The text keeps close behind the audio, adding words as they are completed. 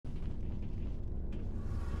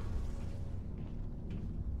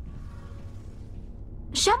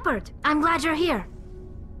Shepard, I'm glad you're here.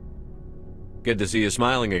 Good to see you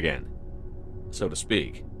smiling again, so to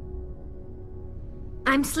speak.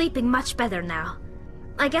 I'm sleeping much better now.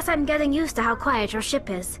 I guess I'm getting used to how quiet your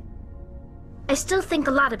ship is. I still think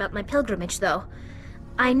a lot about my pilgrimage, though.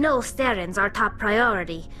 I know Steren's our top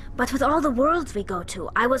priority, but with all the worlds we go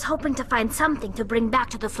to, I was hoping to find something to bring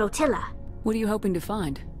back to the flotilla. What are you hoping to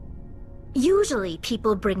find? Usually,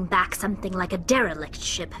 people bring back something like a derelict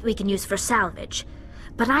ship we can use for salvage.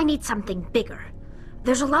 But I need something bigger.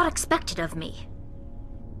 There's a lot expected of me.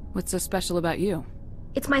 What's so special about you?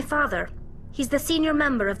 It's my father. He's the senior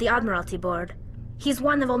member of the Admiralty Board. He's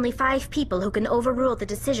one of only 5 people who can overrule the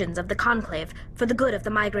decisions of the Conclave for the good of the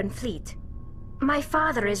migrant fleet. My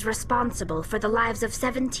father is responsible for the lives of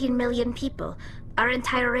 17 million people. Our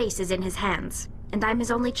entire race is in his hands, and I'm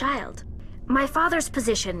his only child. My father's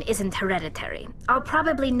position isn't hereditary. I'll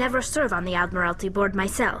probably never serve on the Admiralty Board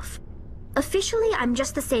myself. Officially, I'm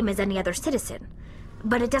just the same as any other citizen.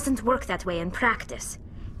 But it doesn't work that way in practice.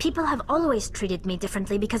 People have always treated me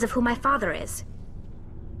differently because of who my father is.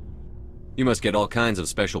 You must get all kinds of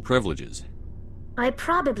special privileges. I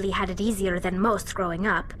probably had it easier than most growing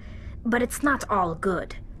up, but it's not all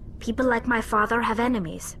good. People like my father have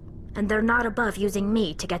enemies, and they're not above using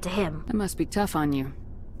me to get to him. That must be tough on you.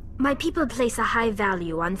 My people place a high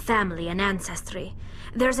value on family and ancestry.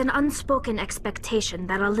 There's an unspoken expectation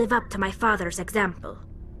that I'll live up to my father's example.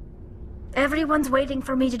 Everyone's waiting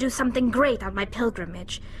for me to do something great on my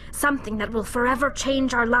pilgrimage, something that will forever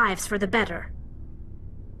change our lives for the better.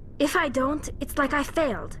 If I don't, it's like I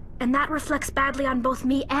failed, and that reflects badly on both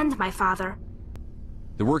me and my father.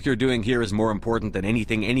 The work you're doing here is more important than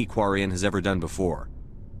anything any Quarian has ever done before.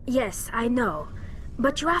 Yes, I know.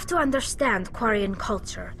 But you have to understand Quarian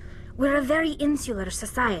culture. We're a very insular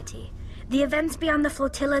society. The events beyond the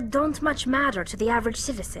flotilla don't much matter to the average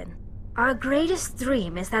citizen. Our greatest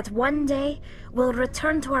dream is that one day we'll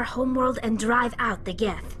return to our homeworld and drive out the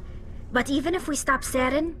Geth. But even if we stop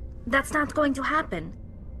Seren, that's not going to happen.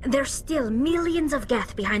 There's still millions of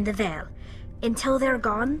Geth behind the veil. Until they're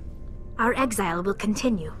gone, our exile will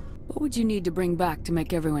continue. What would you need to bring back to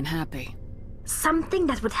make everyone happy? Something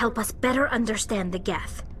that would help us better understand the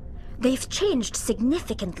Geth. They've changed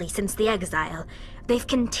significantly since the exile. They've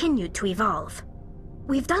continued to evolve.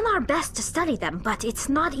 We've done our best to study them, but it's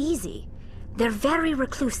not easy. They're very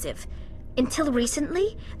reclusive. Until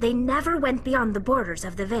recently, they never went beyond the borders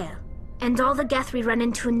of the Veil. And all the Geth we run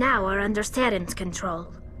into now are under Seren's control.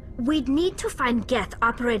 We'd need to find Geth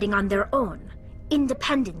operating on their own,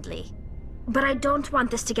 independently. But I don't want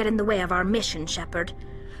this to get in the way of our mission, Shepard.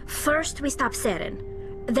 First, we stop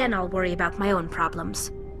Seren. Then I'll worry about my own problems.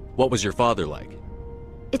 What was your father like?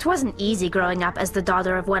 It wasn't easy growing up as the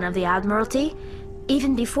daughter of one of the Admiralty.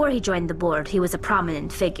 Even before he joined the board, he was a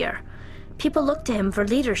prominent figure. People looked to him for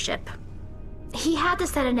leadership. He had to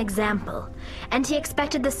set an example, and he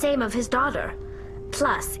expected the same of his daughter.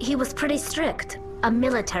 Plus, he was pretty strict, a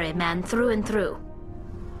military man through and through.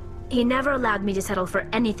 He never allowed me to settle for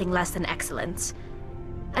anything less than excellence.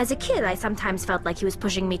 As a kid, I sometimes felt like he was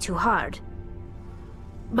pushing me too hard.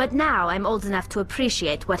 But now I'm old enough to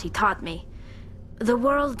appreciate what he taught me. The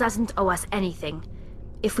world doesn't owe us anything.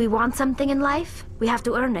 If we want something in life, we have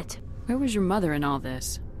to earn it. Where was your mother in all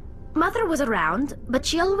this? Mother was around, but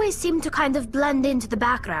she always seemed to kind of blend into the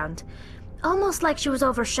background. Almost like she was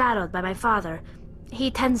overshadowed by my father. He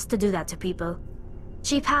tends to do that to people.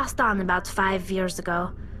 She passed on about 5 years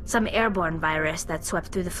ago. Some airborne virus that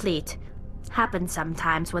swept through the fleet. Happens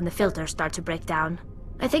sometimes when the filters start to break down.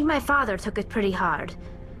 I think my father took it pretty hard.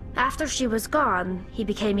 After she was gone, he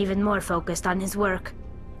became even more focused on his work.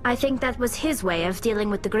 I think that was his way of dealing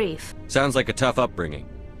with the grief. Sounds like a tough upbringing.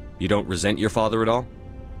 You don't resent your father at all?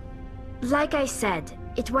 Like I said,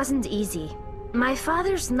 it wasn't easy. My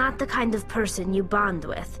father's not the kind of person you bond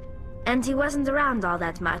with, and he wasn't around all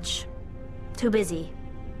that much. Too busy.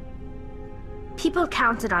 People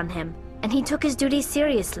counted on him, and he took his duties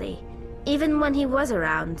seriously. Even when he was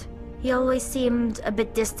around, he always seemed a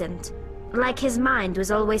bit distant, like his mind was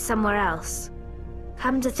always somewhere else.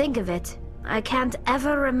 Come to think of it, I can't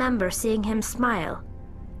ever remember seeing him smile.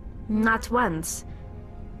 Not once.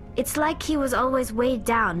 It's like he was always weighed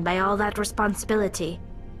down by all that responsibility.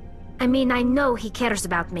 I mean, I know he cares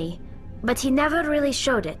about me, but he never really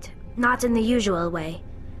showed it, not in the usual way.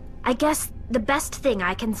 I guess the best thing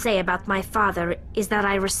I can say about my father is that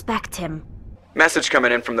I respect him. Message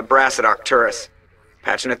coming in from the brass at Arcturus.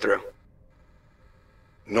 Patching it through.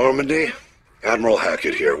 Normandy? Admiral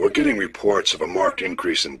Hackett here. We're getting reports of a marked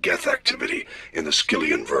increase in Geth activity in the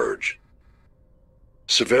Skyllian Verge.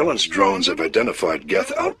 Surveillance drones have identified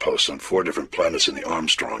Geth outposts on 4 different planets in the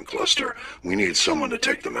Armstrong cluster. We need someone to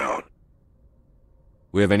take them out.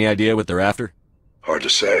 We have any idea what they're after? Hard to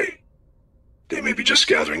say. They may be just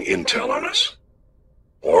gathering intel on us.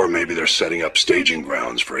 Or maybe they're setting up staging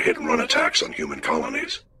grounds for hit-and-run attacks on human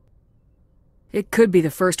colonies. It could be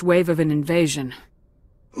the first wave of an invasion.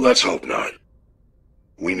 Let's hope not.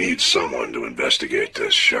 We need someone to investigate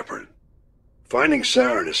this, Shepard. Finding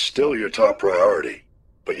Saren is still your top priority,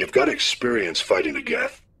 but you've got experience fighting the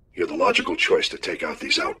Geth. You're the logical choice to take out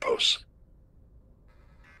these outposts.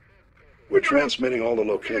 We're transmitting all the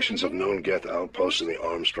locations of known Geth outposts in the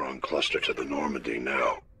Armstrong cluster to the Normandy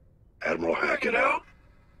now. Admiral Hackett out.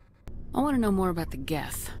 I want to know more about the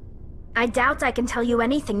Geth. I doubt I can tell you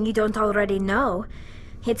anything you don't already know.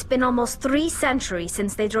 It's been almost 3 centuries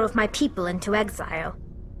since they drove my people into exile.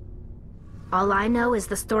 All I know is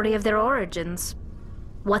the story of their origins.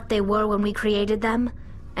 What they were when we created them,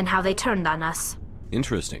 and how they turned on us.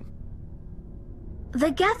 Interesting.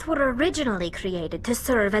 The Geth were originally created to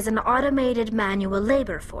serve as an automated manual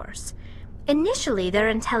labor force. Initially, their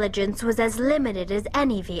intelligence was as limited as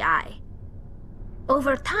any VI.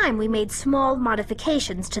 Over time, we made small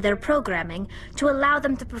modifications to their programming to allow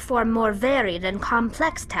them to perform more varied and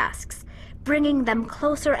complex tasks, bringing them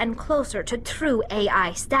closer and closer to true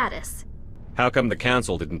AI status. How come the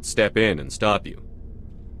Council didn't step in and stop you?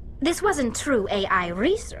 This wasn't true AI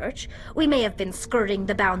research. We may have been skirting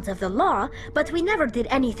the bounds of the law, but we never did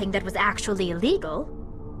anything that was actually illegal.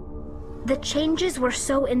 The changes were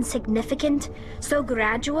so insignificant, so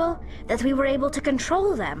gradual, that we were able to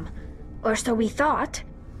control them. Or so we thought.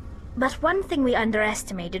 But one thing we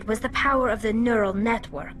underestimated was the power of the neural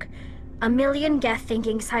network. 1 million Geth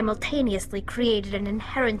thinking simultaneously created an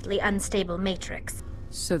inherently unstable matrix.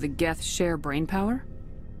 So the Geth share brainpower?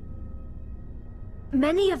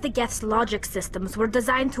 Many of the Geth's logic systems were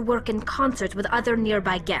designed to work in concert with other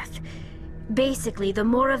nearby Geth. Basically, the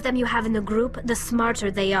more of them you have in the group, the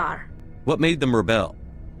smarter they are. What made them rebel?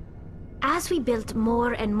 As we built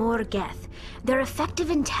more and more Geth, their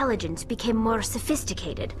effective intelligence became more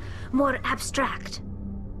sophisticated, more abstract.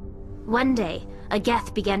 One day, a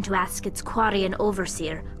Geth began to ask its Quarian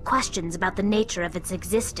overseer questions about the nature of its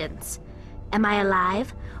existence. Am I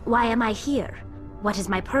alive? Why am I here? What is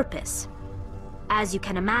my purpose? As you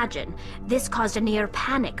can imagine, this caused a near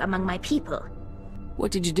panic among my people.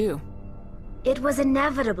 What did you do? It was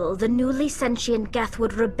inevitable the newly sentient Geth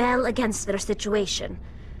would rebel against their situation.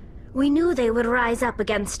 We knew they would rise up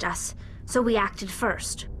against us, so we acted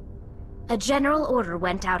first. A general order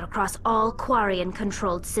went out across all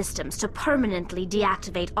Quarian-controlled systems to permanently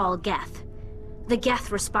deactivate all Geth. The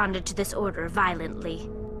Geth responded to this order violently.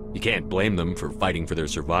 You can't blame them for fighting for their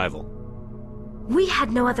survival. We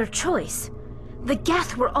had no other choice. The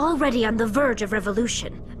Geth were already on the verge of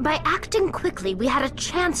revolution. By acting quickly, we had a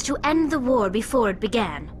chance to end the war before it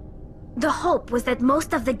began. The hope was that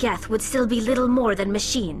most of the Geth would still be little more than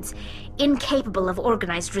machines, incapable of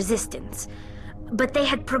organized resistance. But they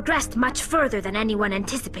had progressed much further than anyone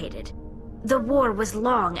anticipated. The war was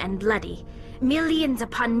long and bloody. Millions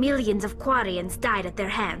upon millions of Quarians died at their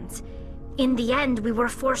hands. In the end, we were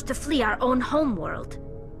forced to flee our own homeworld.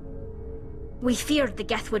 We feared the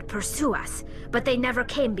Geth would pursue us, but they never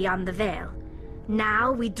came beyond the Veil.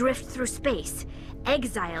 Now we drift through space,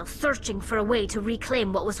 exile searching for a way to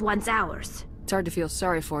reclaim what was once ours. It's hard to feel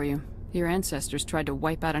sorry for you. Your ancestors tried to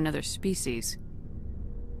wipe out another species.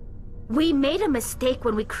 We made a mistake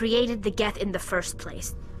when we created the Geth in the first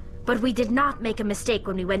place, but we did not make a mistake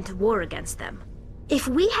when we went to war against them. If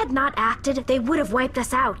we had not acted, they would have wiped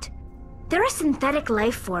us out. They're a synthetic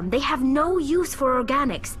life form. They have no use for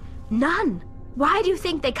organics. None. Why do you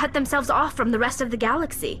think they cut themselves off from the rest of the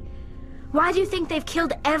galaxy? Why do you think they've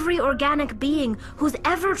killed every organic being who's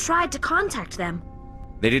ever tried to contact them?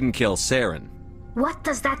 They didn't kill Saren. What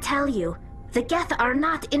does that tell you? The Geth are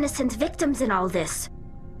not innocent victims in all this.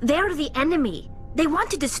 They're the enemy. They want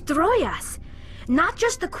to destroy us. Not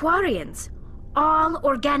just the Quarians. All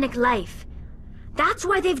organic life. That's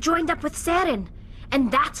why they've joined up with Saren. And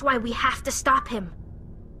that's why we have to stop him.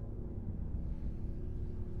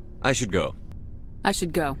 I should go. I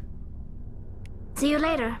should go. See you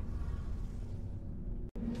later.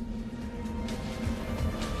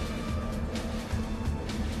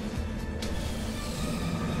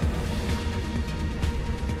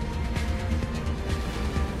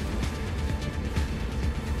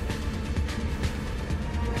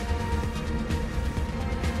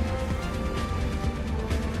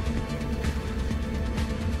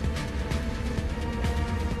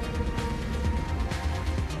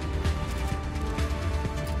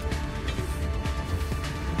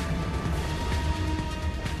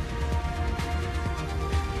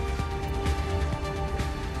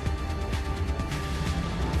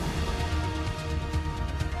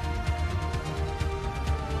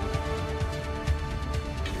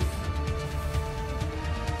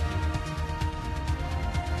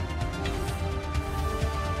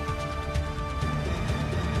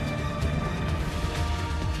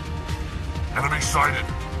 Enemy sighted.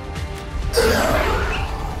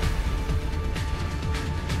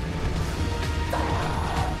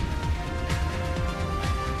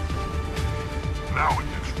 Now it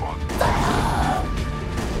gets fun.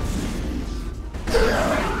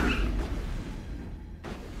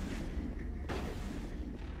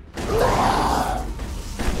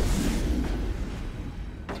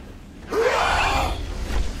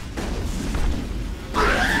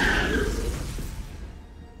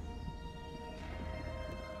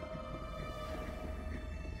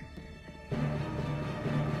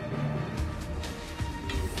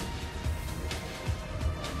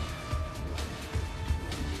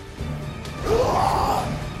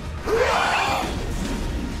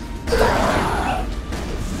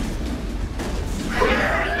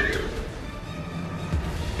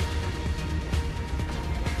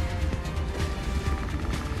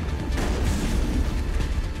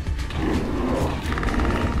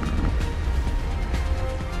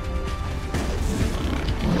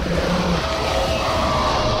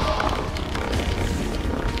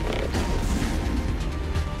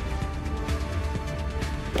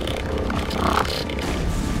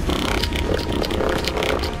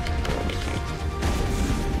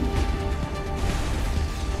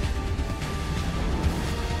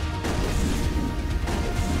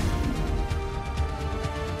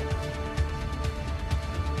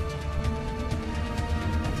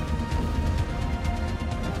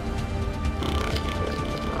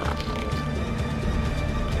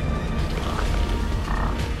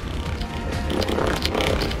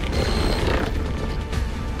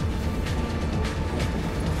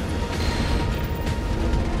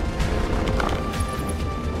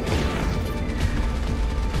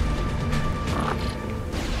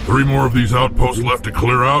 Three more of these outposts left to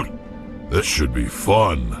clear out? This should be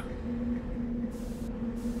fun.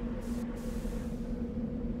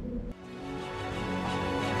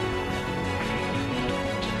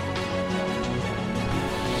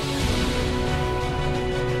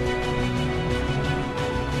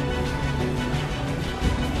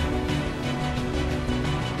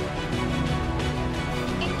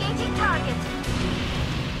 Engaging target.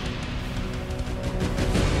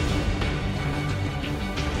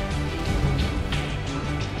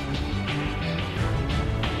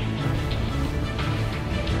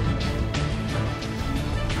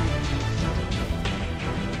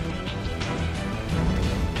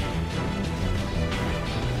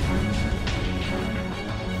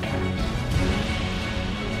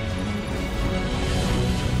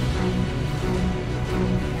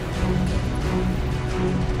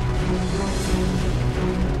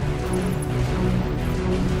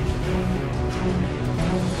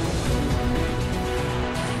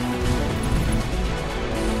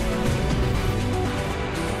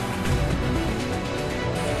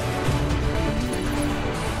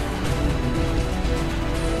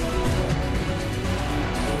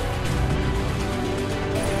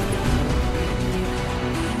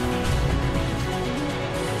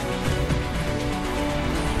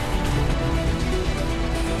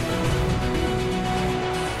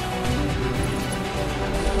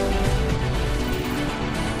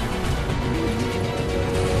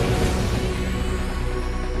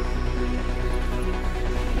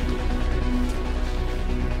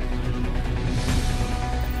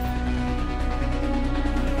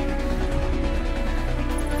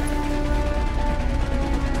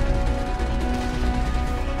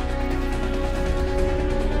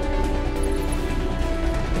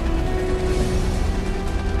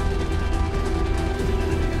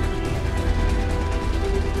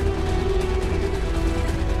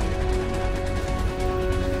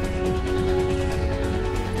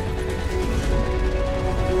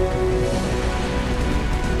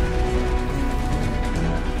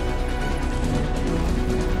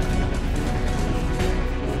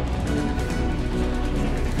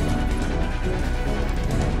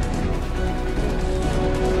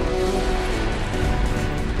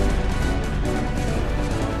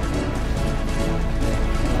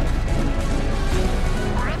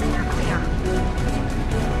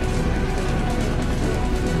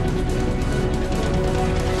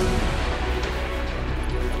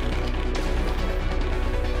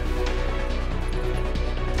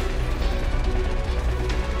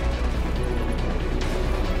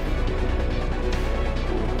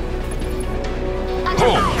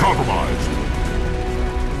 Compromised.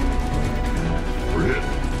 We're hit.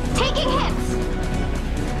 Taking hits.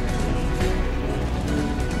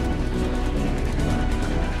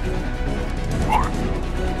 Mark.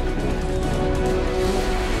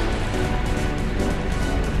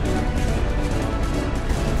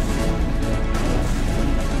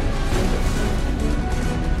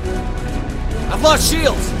 I've lost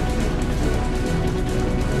shields!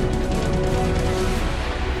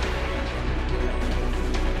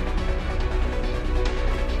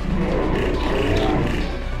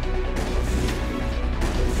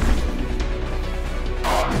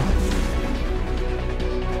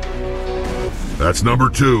 That's number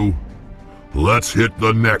 2. Let's hit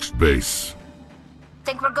the next base.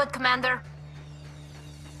 Think we're good, Commander?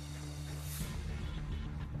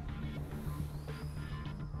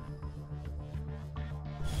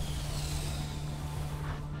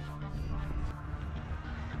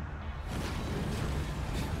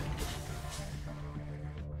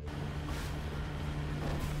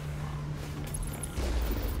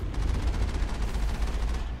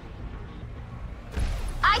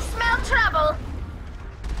 I smell trouble!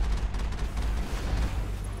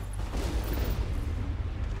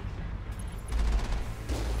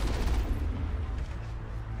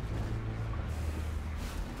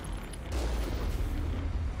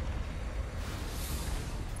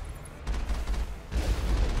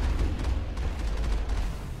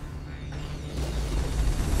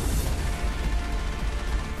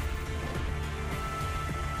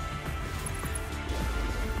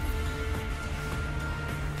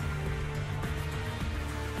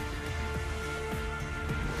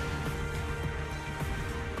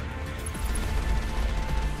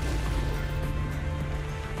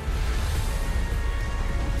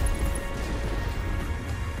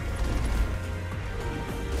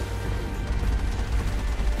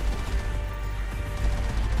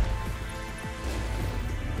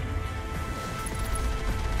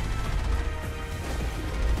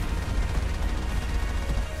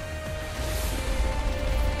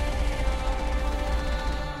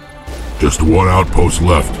 Just one outpost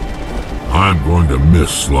left. I'm going to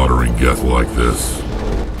miss slaughtering Geth like this.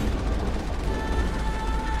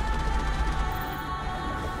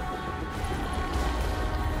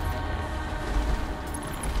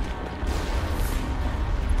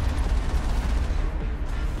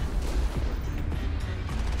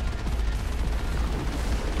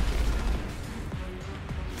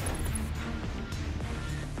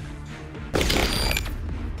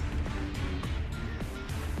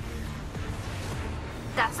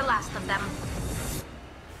 That's the last of them.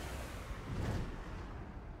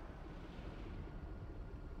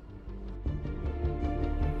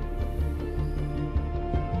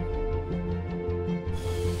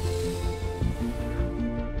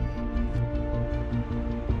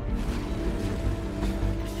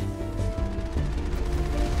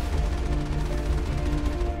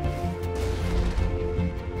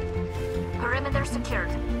 Perimeter secured.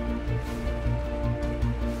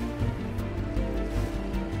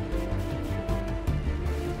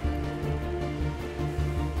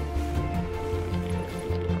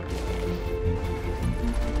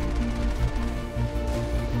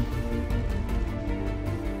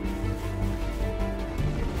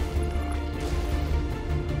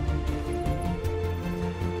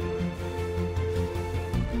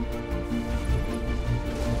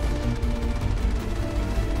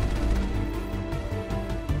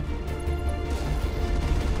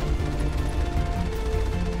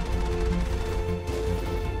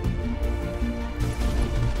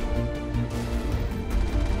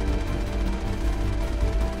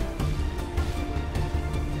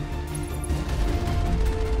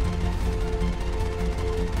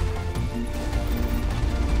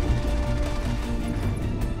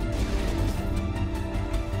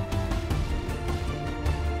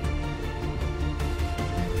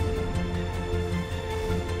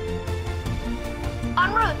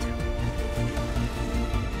 En route!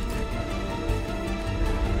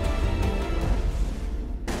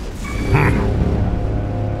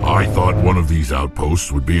 I thought one of these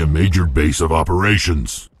outposts would be a major base of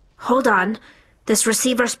operations. Hold on. This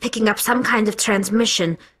receiver's picking up some kind of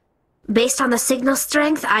transmission. Based on the signal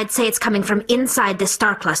strength, I'd say it's coming from inside this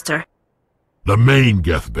star cluster. The main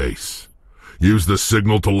Geth base. Use the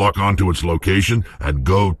signal to lock onto its location and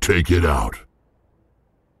go take it out.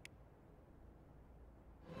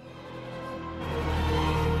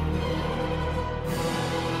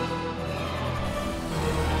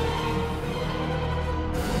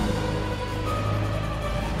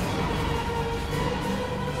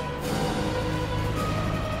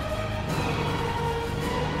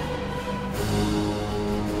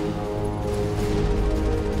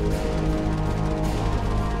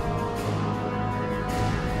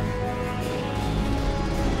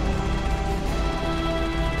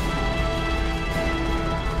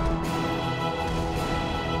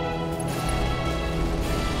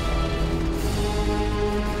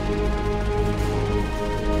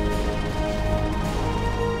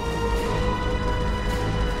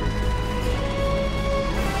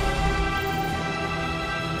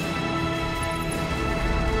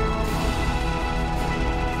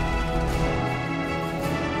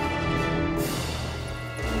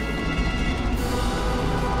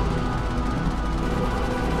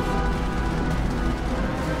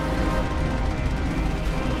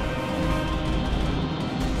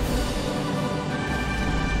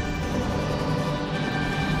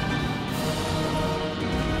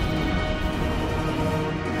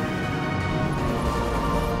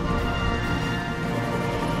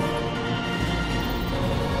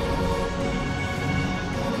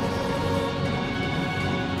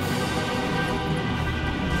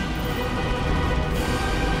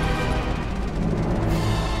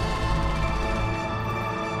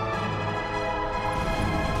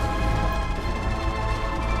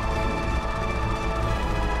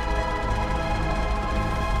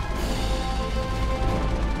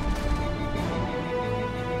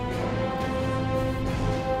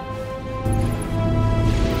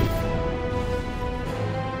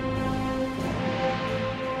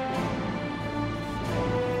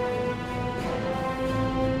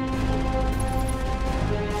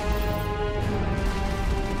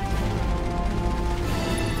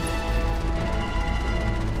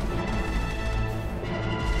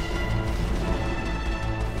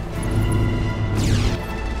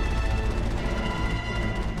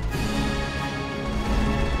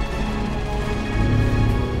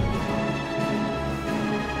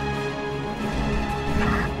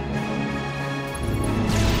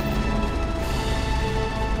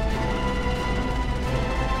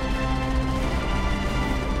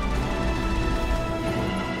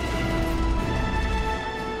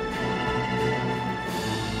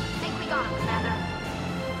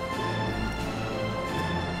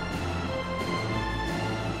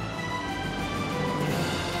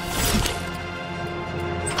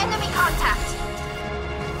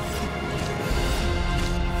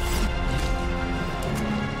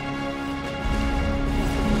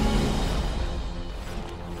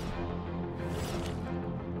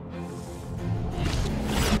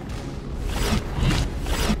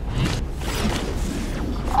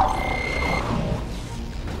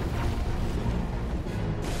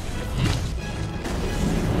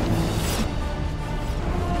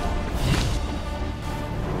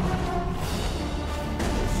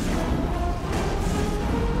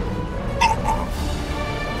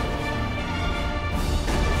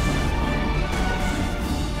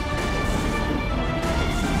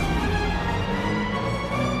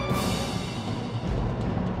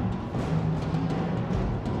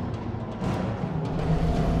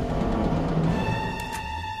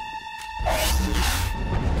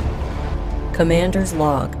 Commander's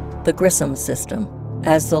log, the Grissom system.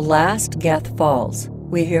 As the last Geth falls,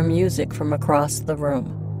 we hear music from across the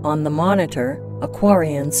room. On the monitor, a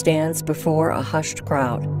Quarian stands before a hushed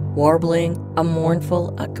crowd, warbling a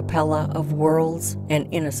mournful a cappella of worlds and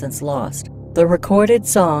innocence lost. The recorded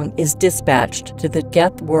song is dispatched to the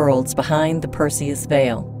Geth worlds behind the Perseus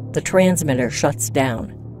Veil. The transmitter shuts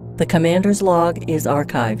down. The commander's log is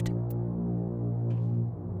archived.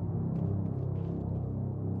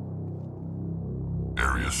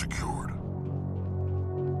 Area secured.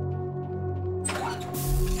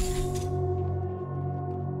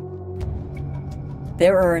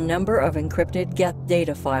 There are a number of encrypted Geth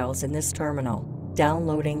data files in this terminal.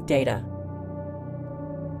 Downloading data.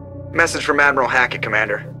 Message from Admiral Hackett,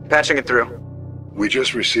 Commander. Patching it through. We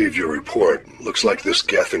just received your report. Looks like this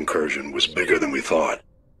Geth incursion was bigger than we thought.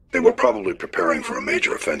 They were probably preparing for a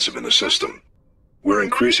major offensive in the system. We're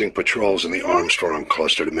increasing patrols in the Armstrong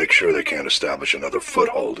cluster to make sure they can't establish another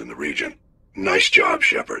foothold in the region. Nice job,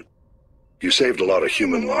 Shepard. You saved a lot of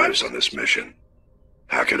human lives on this mission.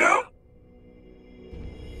 Hack it out.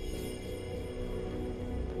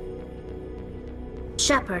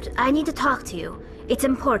 Shepard, I need to talk to you. It's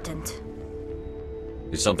important.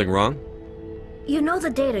 Is something wrong? You know the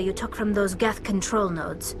data you took from those Geth control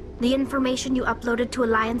nodes? The information you uploaded to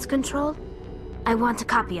Alliance Control? I want a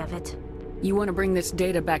copy of it. You want to bring this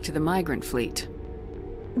data back to the migrant fleet?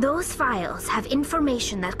 Those files have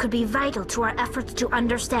information that could be vital to our efforts to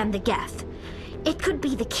understand the Geth. It could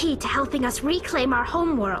be the key to helping us reclaim our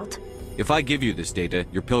homeworld. If I give you this data,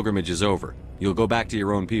 your pilgrimage is over. You'll go back to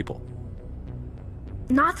your own people.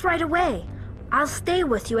 Not right away. I'll stay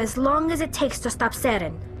with you as long as it takes to stop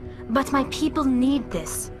Seren. But my people need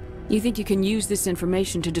this. You think you can use this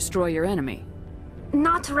information to destroy your enemy?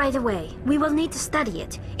 Not right away. We will need to study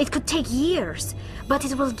it. It could take years, but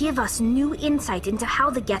it will give us new insight into how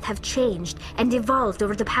the Geth have changed and evolved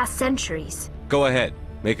over the past centuries. Go ahead.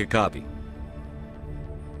 Make a copy.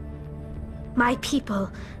 My people,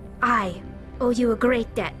 I owe you a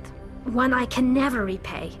great debt. One I can never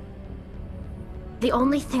repay. The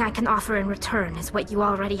only thing I can offer in return is what you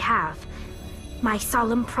already have. My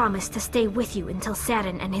solemn promise to stay with you until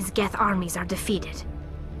Seren and his Geth armies are defeated.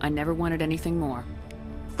 I never wanted anything more.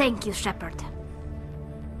 Thank you, Shepard.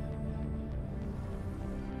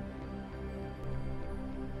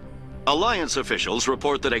 Alliance officials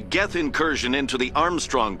report that a Geth incursion into the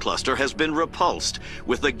Armstrong cluster has been repulsed,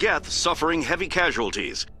 with the Geth suffering heavy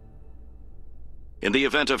casualties. In the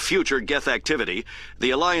event of future Geth activity,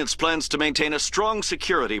 the Alliance plans to maintain a strong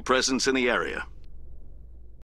security presence in the area.